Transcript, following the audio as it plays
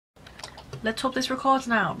let's hope this records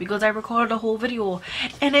now, because I recorded a whole video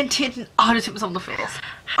and it didn't. Oh, it hit me on the face.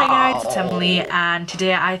 Hi guys, it's Emily, and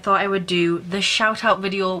today I thought I would do the shout out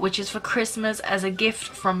video, which is for Christmas as a gift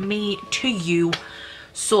from me to you.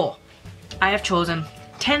 So I have chosen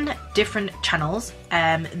 10 different channels.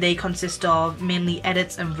 They consist of mainly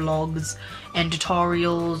edits and vlogs and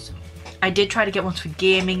tutorials. I did try to get ones for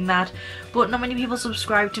gaming, but not many people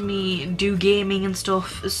subscribe to me do gaming and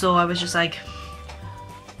stuff, so I was just like,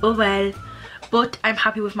 oh well. But I'm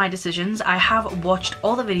happy with my decisions. I have watched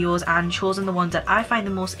all the videos and chosen the ones that I find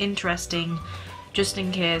the most interesting, just in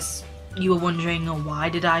case you were wondering why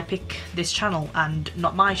did I pick this channel and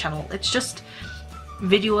not my channel. It's just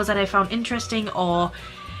videos that I found interesting, or,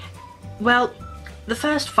 well, the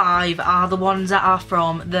first 5 are the ones that are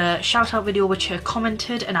from the shout out video which are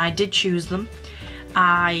commented, and I did choose them.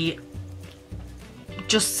 I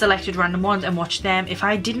just selected random ones and watched them. If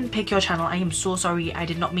I didn't pick your channel, I am so sorry. I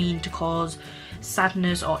did not mean to cause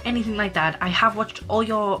sadness or anything like that. I have watched all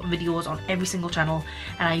your videos on every single channel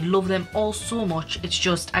and I love them all so much. It's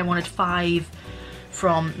just I wanted 5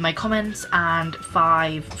 from my comments and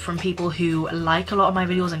 5 from people who like a lot of my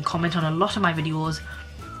videos and comment on a lot of my videos,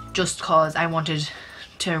 just cause I wanted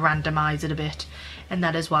to randomize it a bit, and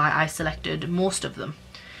that is why I selected most of them.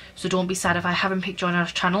 So don't be sad if I haven't picked your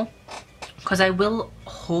channel, because I will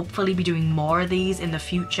hopefully be doing more of these in the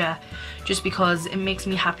future, just because it makes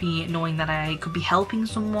me happy knowing that I could be helping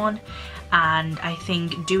someone, and I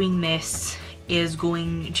think doing this is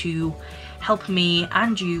going to help me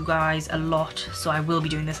and you guys a lot, so I will be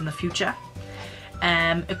doing this in the future.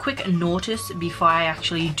 A quick notice before I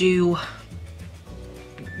actually do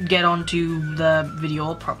get onto the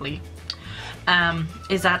video properly,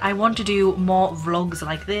 is that I want to do more vlogs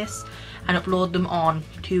like this and upload them on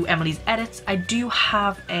to Emily's Edits. I do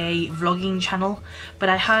have a vlogging channel, but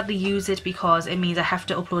I hardly use it because it means I have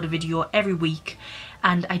to upload a video every week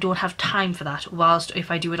and I don't have time for that. Whilst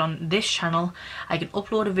if I do it on this channel, I can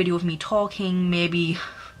upload a video of me talking maybe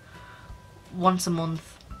once a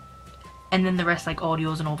month, and then the rest like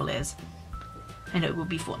audios and overlays, and it would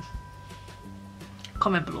be fun.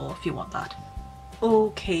 Comment below if you want that.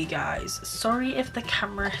 Okay guys, sorry if the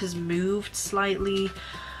camera has moved slightly.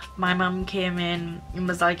 My mum came in and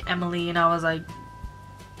was like, Emily, and I was like,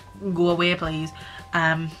 go away please,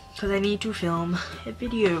 because I need to film a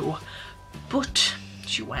video. But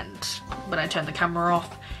she went, but I turned the camera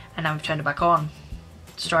off and now I've turned it back on.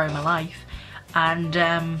 Story of my life. And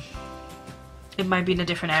it might be in a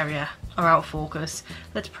different area or out of focus.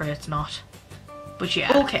 Let's pray it's not. But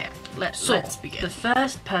yeah, okay, let's begin. The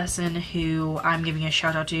first person who I'm giving a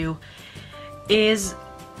shout out to is,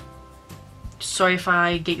 sorry if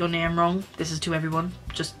I get your name wrong, this is to everyone,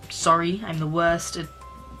 just sorry, I'm the worst at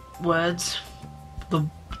words, the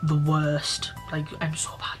worst, like I'm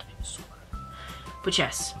so bad, but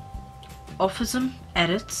yes, Officeum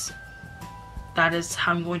Edits, that is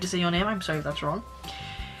how I'm going to say your name. I'm sorry if that's wrong.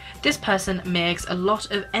 This person makes a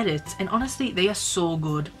lot of edits and honestly they are so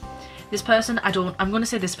good. This person, I'm going to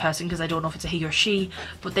say this person because I don't know if it's a he or she,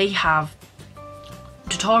 but they have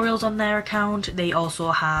tutorials on their account. They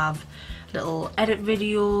also have little edit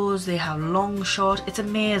videos, they have long shot. It's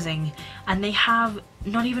amazing, and they have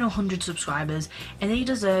not even 100 subscribers and they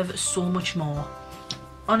deserve so much more.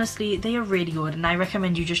 Honestly, they are really good and I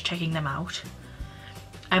recommend you just checking them out.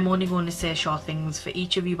 I'm only going to say short things for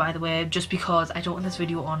each of you, by the way, just because I don't want this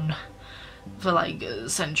video on for like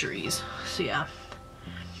centuries. So yeah.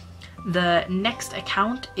 The next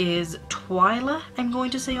account is Twyla, I'm going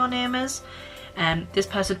to say your name is. This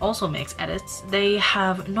person also makes edits. They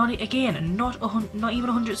have not even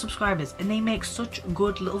 100 subscribers and they make such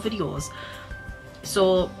good little videos.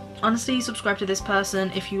 So honestly, subscribe to this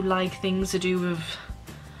person if you like things to do with,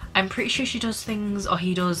 I'm pretty sure she does things, or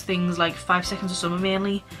he does things like 5 Seconds of Summer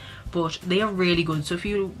mainly, but they are really good. So if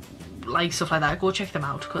you like stuff like that, go check them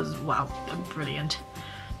out because wow, they're brilliant.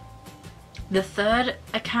 The third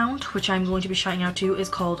account which I'm going to be shouting out to is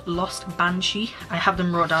called Lost Banshee. I have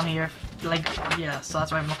them wrote down here, like, yeah, so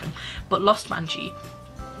that's why I'm looking. But Lost Banshee,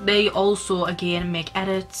 they also again make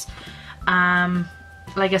edits.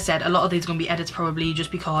 Like I said, a lot of these are going to be edits probably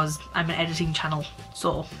just because I'm an editing channel,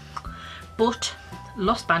 so. But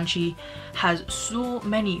Lost Banshee has so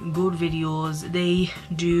many good videos. They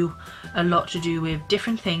do a lot to do with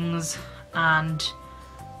different things, and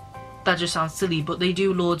that just sounds silly, but they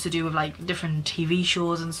do loads to do with like different TV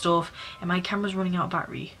shows and stuff. And my camera's running out of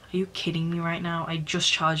battery. Are you kidding me right now? I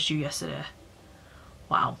just charged you yesterday.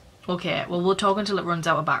 Wow. Okay, well we'll talk until it runs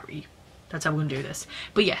out of battery. That's how we're gonna do this.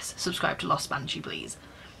 But yes, subscribe to Lost Banshee please.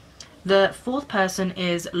 The fourth person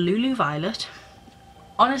is Lulu Violet.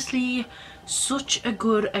 Honestly, such a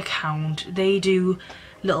good account. They do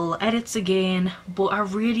little edits again, but are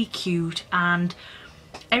really cute. And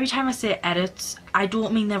every time I say edits, I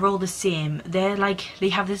don't mean they're all the same. They're like, they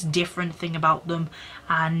have this different thing about them,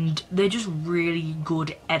 and they're just really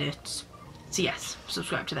good edits. So yes,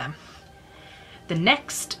 subscribe to them. The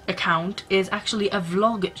next account is actually a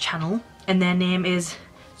vlog channel, and their name is,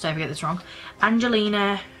 sorry if I get this wrong,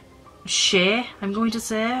 Angelina Shea, I'm going to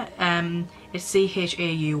say. It's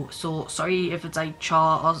C-H-A-U, so sorry if it's like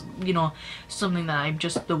Cha or, you know, something that I'm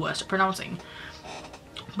just the worst at pronouncing.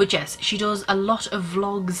 But yes, she does a lot of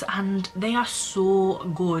vlogs and they are so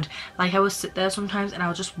good. Like, I will sit there sometimes and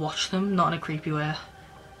I'll just watch them, not in a creepy way.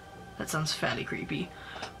 That sounds fairly creepy.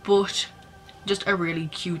 But just a really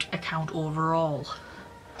cute account overall.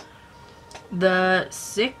 The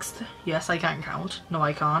sixth, yes I can count, no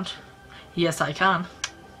I can't, yes I can,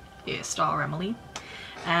 A-star Emily,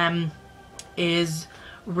 is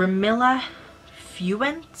Ramilla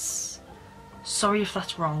Fuence. Sorry if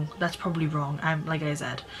that's wrong, that's probably wrong. I'm, like I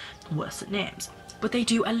said, worse at names. But they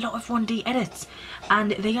do a lot of 1D edits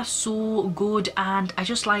and they are so good and I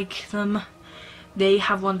just like them. They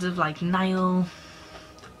have ones of like Niall,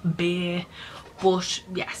 Bay, but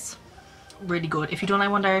yes, really good. If you don't like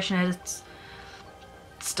One Direction edits,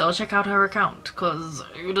 still check out her account, because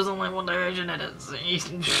who doesn't like One Direction edits? You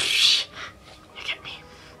get me.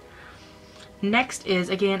 Next is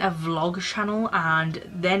again a vlog channel and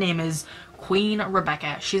their name is Queen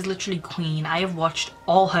Rebecca. She's literally queen. I have watched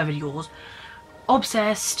all her videos.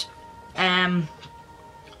 Obsessed.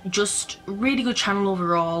 Just really good channel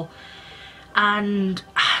overall. And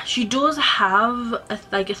she does have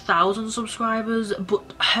like 1,000 subscribers,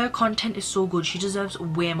 but her content is so good. She deserves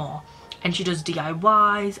way more. And she does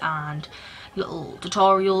DIYs and little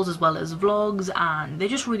tutorials as well as vlogs, and they're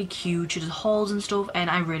just really cute. She does hauls and stuff, and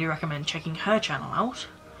I really recommend checking her channel out.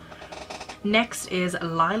 Next is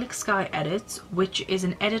Lilac Sky Edits, which is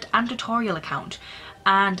an edit and tutorial account,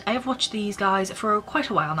 and I have watched these guys for quite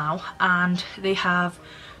a while now, and they have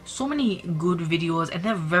so many good videos and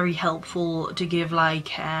they're very helpful to give, like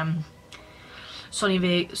Sony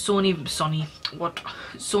Vegas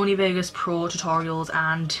Pro tutorials.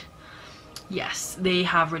 And yes, they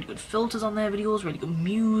have really good filters on their videos, really good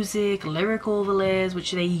music, lyric overlays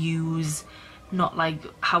which they use, not like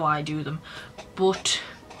how I do them, but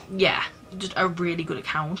yeah, just a really good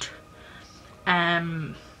account.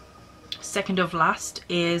 Second of last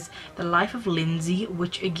is The Life of Lindsay,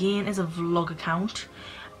 which again is a vlog account,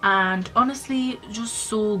 and honestly just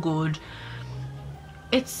so good.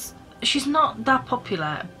 She's not that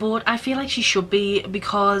popular, but I feel like she should be,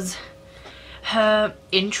 because her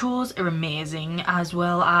intros are amazing, as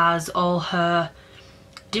well as all her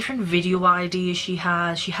different video ideas she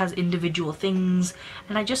has individual things,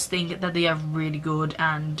 and I just think that they are really good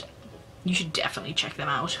and you should definitely check them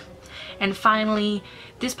out. And finally,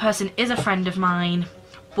 this person is a friend of mine,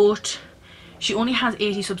 but she only has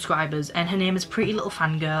 80 subscribers and her name is Pretty Little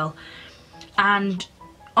Fangirl, and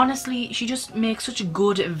honestly she just makes such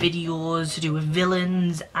good videos to do with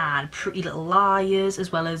villains and Pretty Little Liars,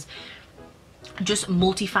 as well as just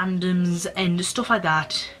multi-fandoms and stuff like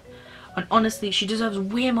that. And honestly, she deserves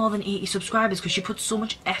way more than 80 subscribers because she puts so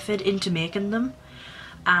much effort into making them,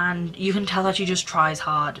 and you can tell that she just tries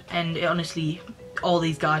hard. And honestly, all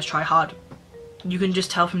these guys try hard, you can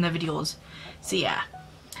just tell from their videos. So yeah,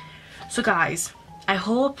 so guys, I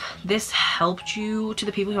hope this helped you. To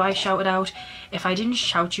the people who I shouted out, if I didn't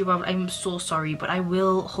shout you out, I'm so sorry, but I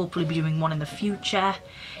will hopefully be doing one in the future.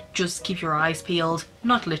 Just keep your eyes peeled,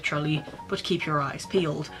 not literally, but keep your eyes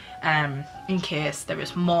peeled, in case there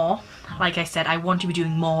is more. Like I said, I want to be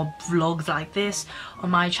doing more vlogs like this on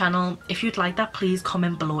my channel. If you'd like that, please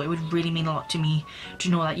comment below. It would really mean a lot to me to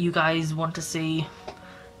know that you guys want to see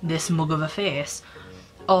this mug of a face.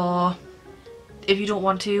 Or if you don't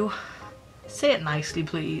want to, say it nicely,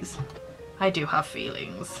 please. I do have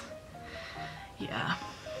feelings. Yeah.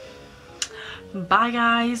 Bye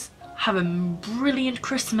guys. Have a brilliant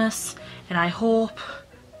Christmas, and I hope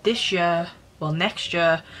this year, well next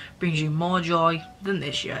year, brings you more joy than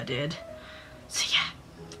this year did. So yeah,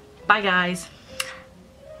 bye guys.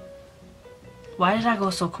 Why did I go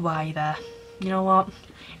so kawaii there? You know what?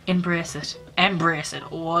 Embrace it. Embrace it.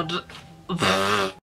 What?